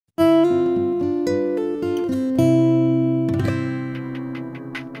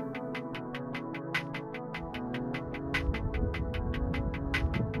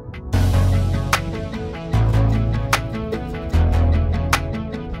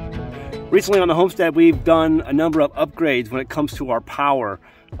Recently on the Homestead, we've done a number of upgrades when it comes to our power.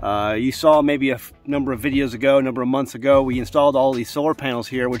 You saw maybe a number of videos ago, a number of months ago, we installed all these solar panels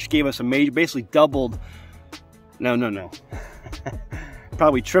here, which gave us a major, basically doubled,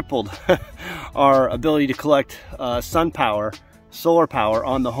 probably tripled our ability to collect sun power, solar power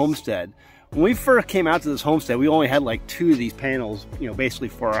on the Homestead. When we first came out to this Homestead, we only had like 2 of these panels, basically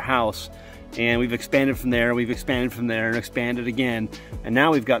for our house. And we've expanded from there, we've expanded from there, and expanded again. And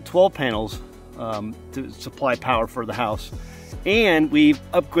now we've got 12 panels to supply power for the house. And we've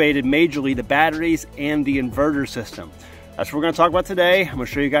upgraded majorly the batteries and the inverter system. That's what we're gonna talk about today. I'm gonna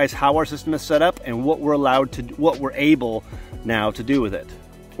show you guys how our system is set up and what we're able now to do with it.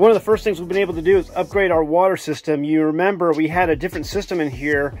 One of the first things we've been able to do is upgrade our water system. You remember we had a different system in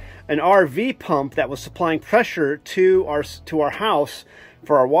here, an RV pump that was supplying pressure to our house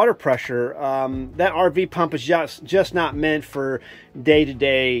for our water pressure. That RV pump is just not meant for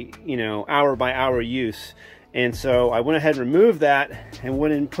day-to-day, hour by hour use. And so I went ahead and removed that and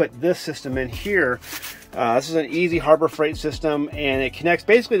went and put this system in here. This is an easy Harbor Freight system, and it connects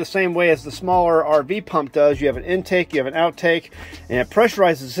basically the same way as the smaller RV pump does. You have an intake, you have an outtake, and it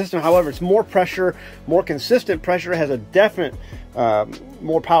pressurizes the system. However, it's more pressure, more consistent pressure. It has a definite,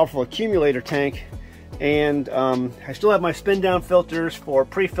 more powerful accumulator tank. And I still have my spin down filters for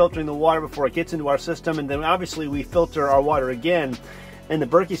pre-filtering the water before it gets into our system. And then obviously we filter our water again in the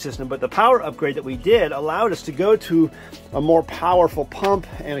Berkey system. But the power upgrade that we did allowed us to go to a more powerful pump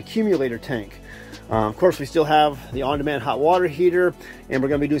and accumulator tank. Of course, we still have the on-demand hot water heater, and we're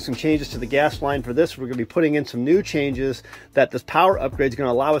going to be doing some changes to the gas line for this. We're going to be putting in some new changes that this power upgrade is going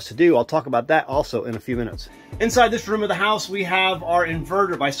to allow us to do. I'll talk about that also in a few minutes. Inside this room of the house, we have our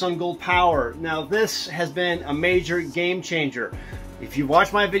inverter by SUNGOLDPOWER. Now, this has been a major game changer. If you've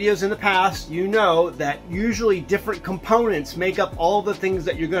watched my videos in the past, you know that usually different components make up all the things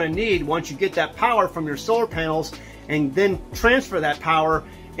that you're going to need once you get that power from your solar panels, and then transfer that power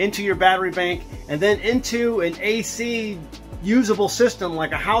into your battery bank and then into an AC usable system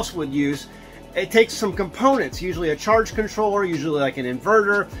like a house would use. It takes some components, usually a charge controller, usually like an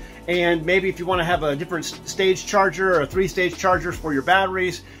inverter, and maybe if you want to have a different stage charger or a 3-stage charger for your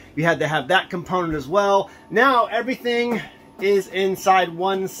batteries, you had to have that component as well. Now everything is inside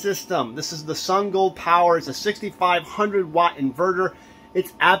one system. This is the SUNGOLDPOWER. It's a 6,500 watt inverter.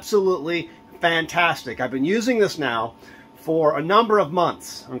 It's absolutely fantastic. I've been using this now for a number of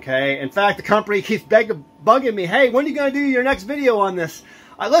months, okay? In fact, the company keeps bugging me, hey, when are you gonna do your next video on this?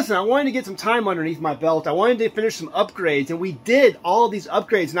 Listen, I wanted to get some time underneath my belt. I wanted to finish some upgrades, and we did all of these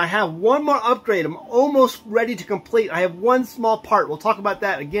upgrades, and I have one more upgrade I'm almost ready to complete. I have one small part. We'll talk about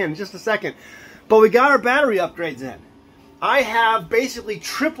that again in just a second. But we got our battery upgrades in. I have basically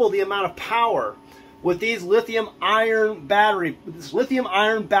tripled the amount of power with these lithium-ion battery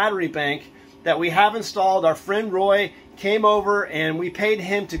bank that we have installed. Our friend Roy came over and we paid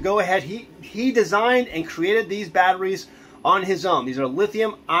him to go ahead. He designed and created these batteries on his own. These are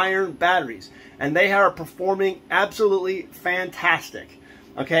lithium iron batteries, and they are performing absolutely fantastic.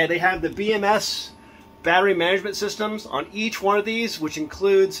 Okay, they have the BMS battery management systems on each one of these, which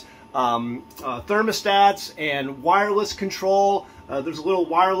includes thermostats and wireless control. There's a little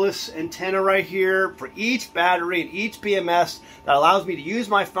wireless antenna right here for each battery and each BMS that allows me to use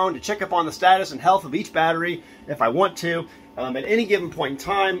my phone to check up on the status and health of each battery if I want to at any given point in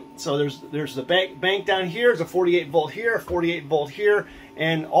time. So there's the bank down here. There's a 48 volt here, a 48 volt here,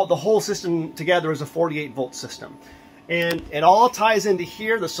 and the whole system together is a 48 volt system. And it all ties into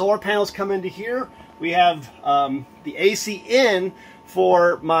here. The solar panels come into here. We have the AC in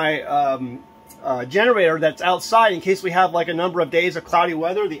for my generator that's outside in case we have like a number of days of cloudy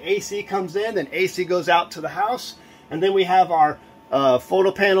weather. The AC comes in, then AC goes out to the house, and then we have our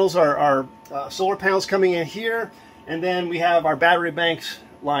photo panels, our solar panels coming in here, and then we have our battery banks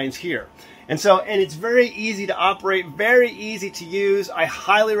lines here. And it's very easy to operate, very easy to use. I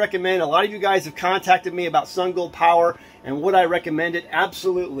highly recommend. A lot of you guys have contacted me about SUNGOLDPOWER and would I recommend it?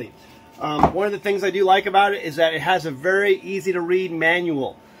 Absolutely. One of the things I do like about it is that it has a very easy to read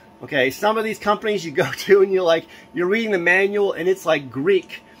manual. Okay, some of these companies you go to and you're reading the manual and it's like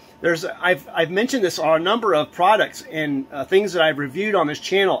Greek. I've mentioned this on a number of products and things that I've reviewed on this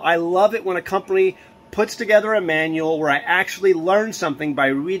channel. I love it when a company puts together a manual where I actually learn something by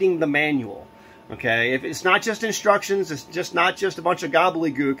reading the manual. Okay, if it's not just instructions, it's just not just a bunch of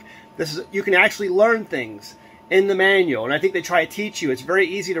gobbledygook. You can actually learn things in the manual, and I think they try to teach you. It's very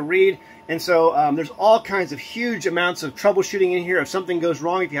easy to read, and so there's all kinds of huge amounts of troubleshooting in here. If something goes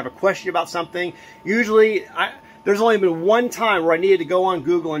wrong, if you have a question about something, usually there's only been one time where I needed to go on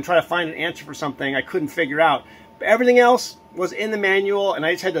Google and try to find an answer for something I couldn't figure out. But everything else, was in the manual, and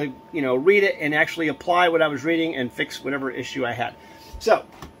I just had to, you know, read it and actually apply what I was reading and fix whatever issue I had. So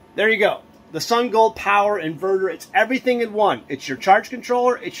there you go. The SUNGOLDPOWER inverter. It's everything in one. It's your charge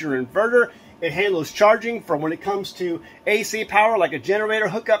controller. It's your inverter. It handles charging from when it comes to AC power, like a generator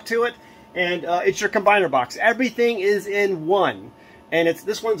hookup to it. And it's your combiner box. Everything is in one. And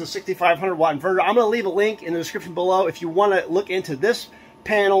this one's a 6,500 watt inverter. I'm going to leave a link in the description below. If you want to look into this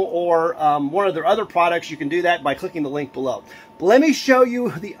panel or one of their other products, you can do that by clicking the link below. But let me show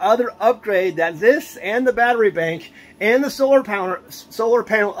you the other upgrade that this and the battery bank and the solar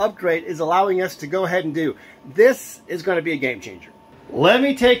panel upgrade is allowing us to go ahead and do. This is going to be a game changer. Let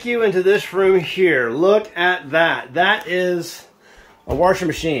me take you into this room here. Look at that. That is a washing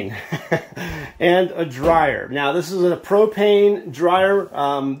machine and a dryer. Now this is a propane dryer.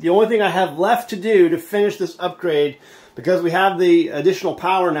 The only thing I have left to do to finish this upgrade, because we have the additional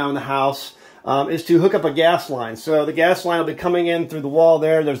power now in the house, is to hook up a gas line. So the gas line will be coming in through the wall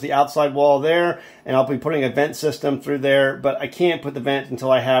there. There's the outside wall there, and I'll be putting a vent system through there, but I can't put the vent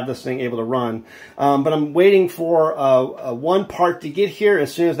until I have this thing able to run. But I'm waiting for one part to get here.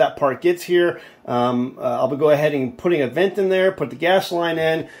 As soon as that part gets here, I'll be go ahead and putting a vent in there, put the gas line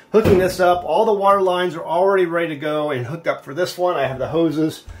in, hooking this up. All the water lines are already ready to go and hooked up for this one. I have the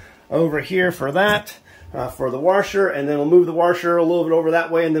hoses over here for that. For the washer, and then we'll move the washer a little bit over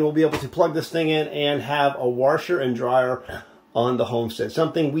that way, and then we'll be able to plug this thing in and have a washer and dryer on the Homestead.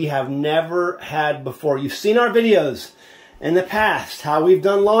 Something we have never had before. You've seen our videos in the past, how we've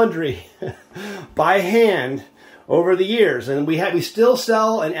done laundry by hand over the years, and we still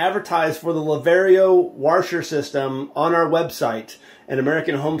sell and advertise for the Laverio washer system on our website at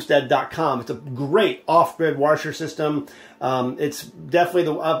AmericanHomestead.com. It's a great off-grid washer system. It's definitely,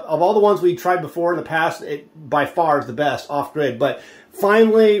 of all the ones we tried before in the past, it by far is the best off-grid. But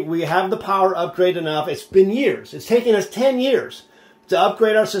finally, we have the power upgrade enough. It's been years. It's taken us 10 years to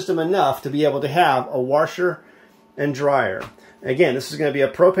upgrade our system enough to be able to have a washer and dryer. Again, this is going to be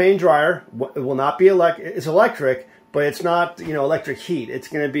a propane dryer. It will not be it's electric, but it's not, you know, electric heat. It's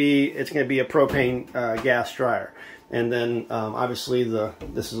going to be a propane gas dryer. And then obviously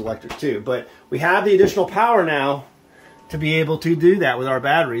this is electric too. But we have the additional power now to be able to do that with our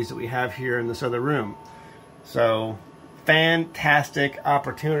batteries that we have here in this other room. So fantastic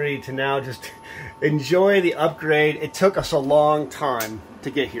opportunity to now just enjoy the upgrade. It took us a long time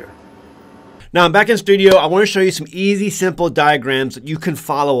to get here. Now I'm back in studio. I want to show you some easy, simple diagrams that you can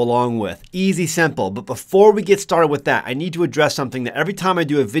follow along with. Easy, simple. But before we get started with that, I need to address something that every time I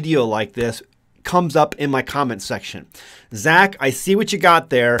do a video like this comes up in my comment section. Zach, I see what you got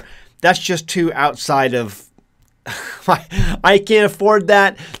there. That's just too outside of I can't afford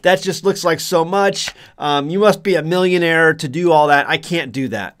that. That just looks like so much. You must be a millionaire to do all that. I can't do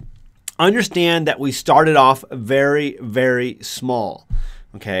that. Understand that we started off very, very small.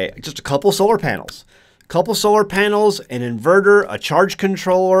 Okay, just a couple solar panels. An inverter, a charge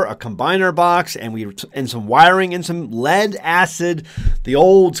controller, a combiner box, and some wiring and some lead acid, the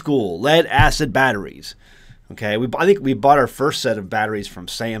old school lead acid batteries. Okay, I think we bought our first set of batteries from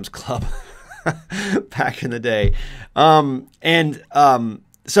Sam's Club back in the day.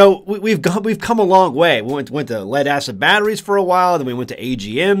 So we've come a long way. We went to lead acid batteries for a while, then we went to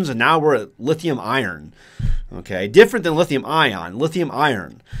AGMs, and now we're at lithium iron. Okay, different than lithium ion, lithium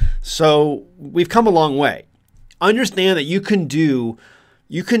iron. So we've come a long way. Understand that you can do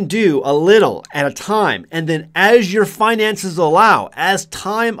a little at a time, and then as your finances allow, as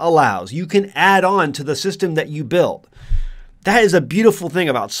time allows, you can add on to the system that you build. That is a beautiful thing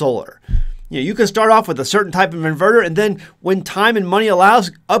about solar. You can start off with a certain type of inverter, and then when time and money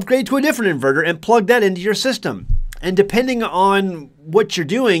allows, upgrade to a different inverter and plug that into your system. And depending on what you're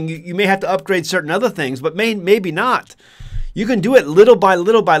doing, you may have to upgrade certain other things, but maybe not. You can do it little by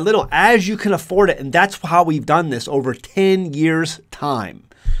little by little as you can afford it, and that's how we've done this over 10 years' time.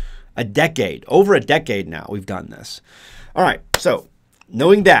 Over a decade now we've done this. All right, so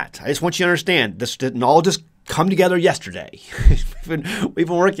knowing that, I just want you to understand, this didn't all just come together yesterday. we've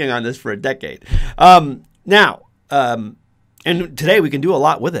been working on this for a decade. And today we can do a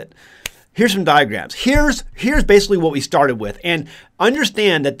lot with it. Here's some diagrams. Here's basically what we started with. And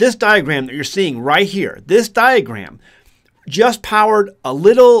understand that this diagram that you're seeing right here, this diagram just powered a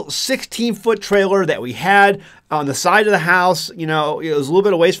little 16-foot trailer that we had on the side of the house. You know, it was a little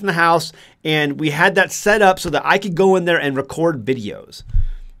bit away from the house, and we had that set up so that I could go in there and record videos.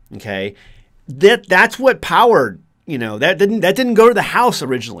 Okay, that's what powered. You know, that didn't go to the house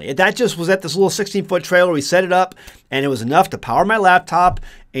originally. That just was at this little 16-foot trailer. We set it up, and it was enough to power my laptop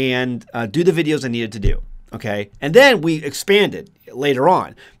and do the videos I needed to do. Okay, and then we expanded later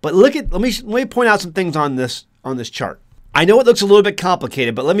on. But let me point out some things on this chart. I know it looks a little bit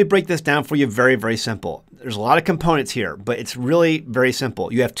complicated, but let me break this down for you very, very simple. There's a lot of components here, but it's really very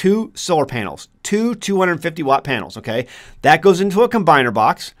simple. You have two solar panels, two 250 watt panels, okay? That goes into a combiner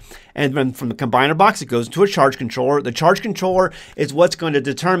box, and then from the combiner box, it goes into a charge controller. The charge controller is what's going to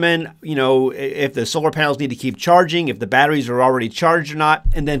determine, you know, if the solar panels need to keep charging, if the batteries are already charged or not.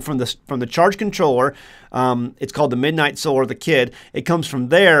 And then from the charge controller, it's called the Midnight Solar, the Kid. It comes from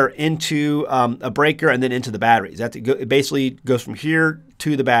there into a breaker and then into the batteries. It basically goes from here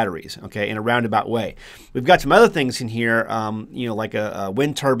to the batteries, okay, in a roundabout way. We've got some other things in here, you know, like a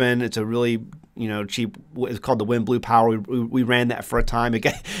wind turbine. It's a really, you know, cheap. It's called the Wind Blue Power. We ran that for a time. It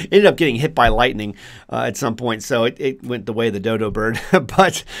ended up getting hit by lightning at some point, so it went the way of the dodo bird.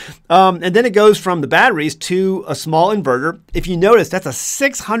 But and then it goes from the batteries to a small inverter. If you notice, that's a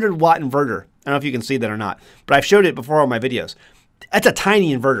 600 watt inverter. I don't know if you can see that or not, but I've showed it before on my videos. That's a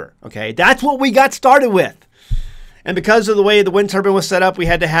tiny inverter, okay? That's what we got started with. And because of the way the wind turbine was set up, we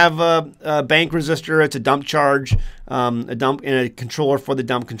had to have a bank resistor. It's a dump charge, a dump and a controller for the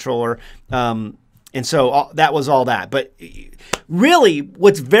dump controller. And so that was all that. But really,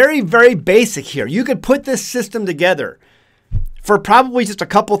 what's very, very basic here, you could put this system together for probably just a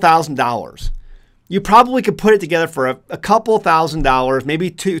couple $1,000s. You probably could put it together for a couple $1,000s,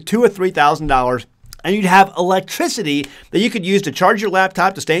 maybe $2,000 or $3,000. And you'd have electricity that you could use to charge your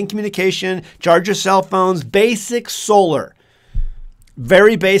laptop, to stay in communication, charge your cell phones, basic solar.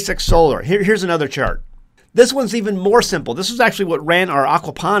 Very basic solar. Here's another chart. This one's even more simple. This is actually what ran our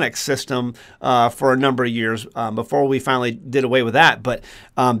aquaponics system for a number of years before we finally did away with that. But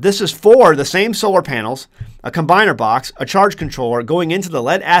this is for the same solar panels, a combiner box, a charge controller, going into the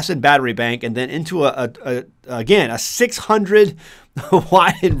lead acid battery bank, and then into again, a 600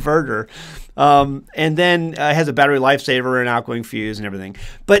 watt inverter. And then has a battery lifesaver and outgoing fuse and everything.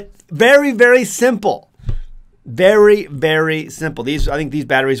 But very, very simple. Very, very simple. I think these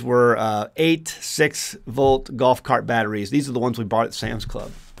batteries were 8 6-volt golf cart batteries. These are the ones we bought at Sam's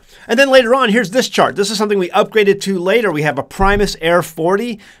Club. And then later on, here's this chart. This is something we upgraded to later. We have a Primus Air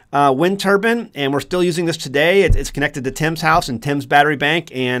 40 wind turbine, and we're still using this today. It's connected to Tim's house and Tim's battery bank,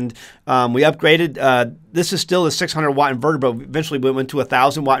 and we upgraded. This is still a 600 watt inverter, but eventually we went to a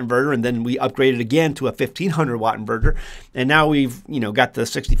 1,000 watt inverter, and then we upgraded again to a 1,500 watt inverter, and now we've got the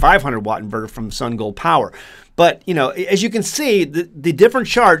 6,500 watt inverter from SUNGOLDPOWER. But, as you can see, the different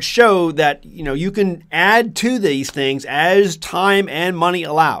charts show that, you can add to these things as time and money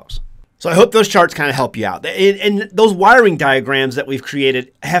allows. So I hope those charts kind of help you out. And those wiring diagrams that we've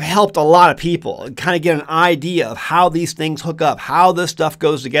created have helped a lot of people kind of get an idea of how these things hook up, how this stuff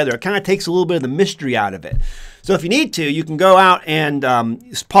goes together. It kind of takes a little bit of the mystery out of it. So if you need to, you can go out and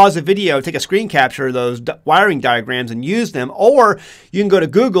pause the video, take a screen capture of those wiring diagrams and use them. Or you can go to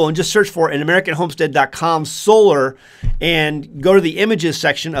Google and just search for an AmericanHomestead.com solar and go to the images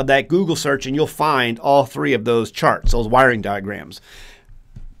section of that Google search, and you'll find all three of those charts, those wiring diagrams,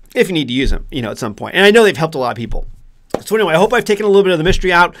 if you need to use them, at some point. And I know they've helped a lot of people. So anyway, I hope I've taken a little bit of the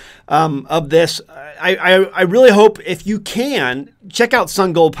mystery out of this. I really hope, if you can, check out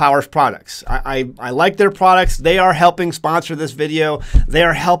SUNGOLDPOWER's products. I like their products. They are helping sponsor this video. They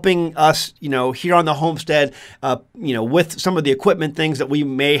are helping us, here on the homestead, with some of the equipment things that we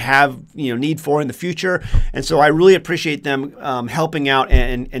may have, need for in the future. And so I really appreciate them helping out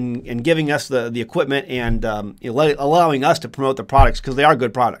and giving us the equipment and allowing us to promote the products, because they are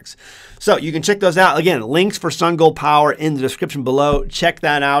good products. So you can check those out. Again, links for SUNGOLDPOWER in the description below. Check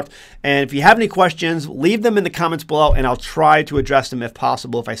that out. And if you have any questions, leave them in the comments below, and I'll try to address them if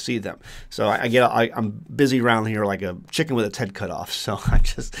possible if I see them. So I'm busy around here like a chicken with its head cut off. So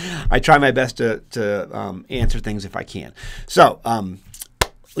I try my best to answer things if I can. So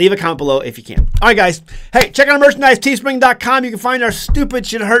leave a comment below if you can. All right, guys. Hey, check out our merchandise, teespring.com. You can find our Stupid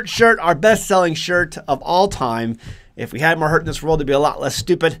Shit Hurt shirt, our best-selling shirt of all time. If we had more hurt in this world, it'd be a lot less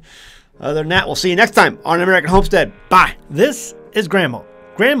stupid. Other than that, we'll see you next time on American Homestead. Bye. This is Grandma.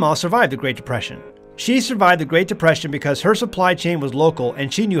 Grandma survived the Great Depression. She survived the Great Depression because her supply chain was local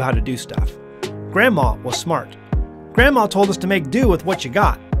and she knew how to do stuff. Grandma was smart. Grandma told us to make do with what you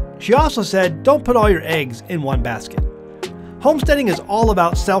got. She also said, don't put all your eggs in one basket. Homesteading is all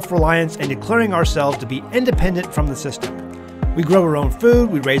about self-reliance and declaring ourselves to be independent from the system. We grow our own food,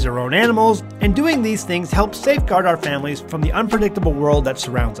 we raise our own animals, and doing these things helps safeguard our families from the unpredictable world that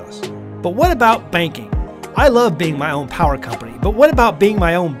surrounds us. But what about banking? I love being my own power company, but what about being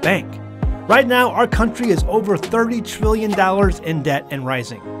my own bank? Right now, our country is over $30 trillion in debt and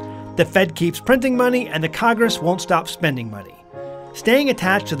rising. The Fed keeps printing money, and the Congress won't stop spending money. Staying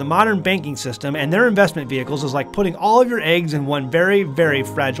attached to the modern banking system and their investment vehicles is like putting all of your eggs in one very, very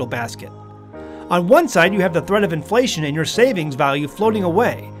fragile basket. On one side, you have the threat of inflation and your savings value floating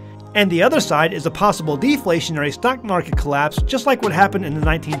away, and the other side is a possible deflationary stock market collapse, just like what happened in the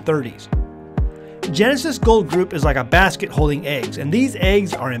 1930s. Genesis Gold Group is like a basket holding eggs, and these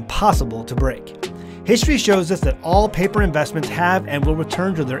eggs are impossible to break. History shows us that all paper investments have and will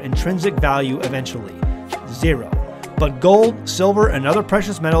return to their intrinsic value eventually, zero. But gold, silver, and other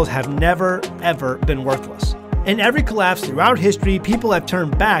precious metals have never, ever been worthless. In every collapse throughout history, people have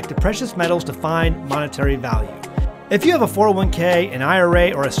turned back to precious metals to find monetary value. If you have a 401k, an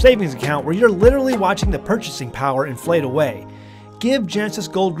IRA, or a savings account where you're literally watching the purchasing power inflate away, give Genesis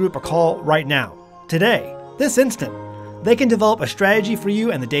Gold Group a call right now, today, this instant. They can develop a strategy for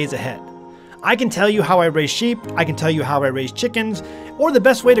you and the days ahead. I can tell you how I raise sheep, I can tell you how I raise chickens, or the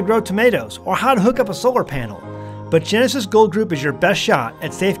best way to grow tomatoes, or how to hook up a solar panel. But Genesis Gold Group is your best shot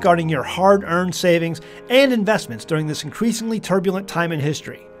at safeguarding your hard-earned savings and investments during this increasingly turbulent time in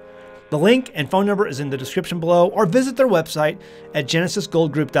history. The link and phone number is in the description below, or visit their website at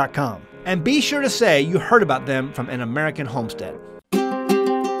genesisgoldgroup.com. And be sure to say you heard about them from An American Homestead.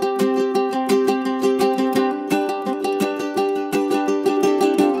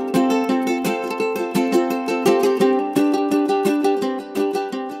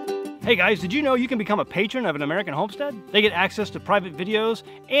 Hey guys, did you know you can become a patron of An American Homestead? They get access to private videos,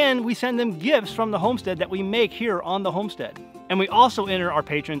 and we send them gifts from the homestead that we make here on the homestead. And we also enter our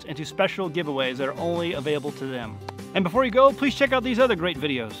patrons into special giveaways that are only available to them. And before you go, please check out these other great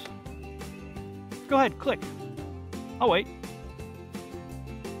videos. Go ahead, click. I'll wait.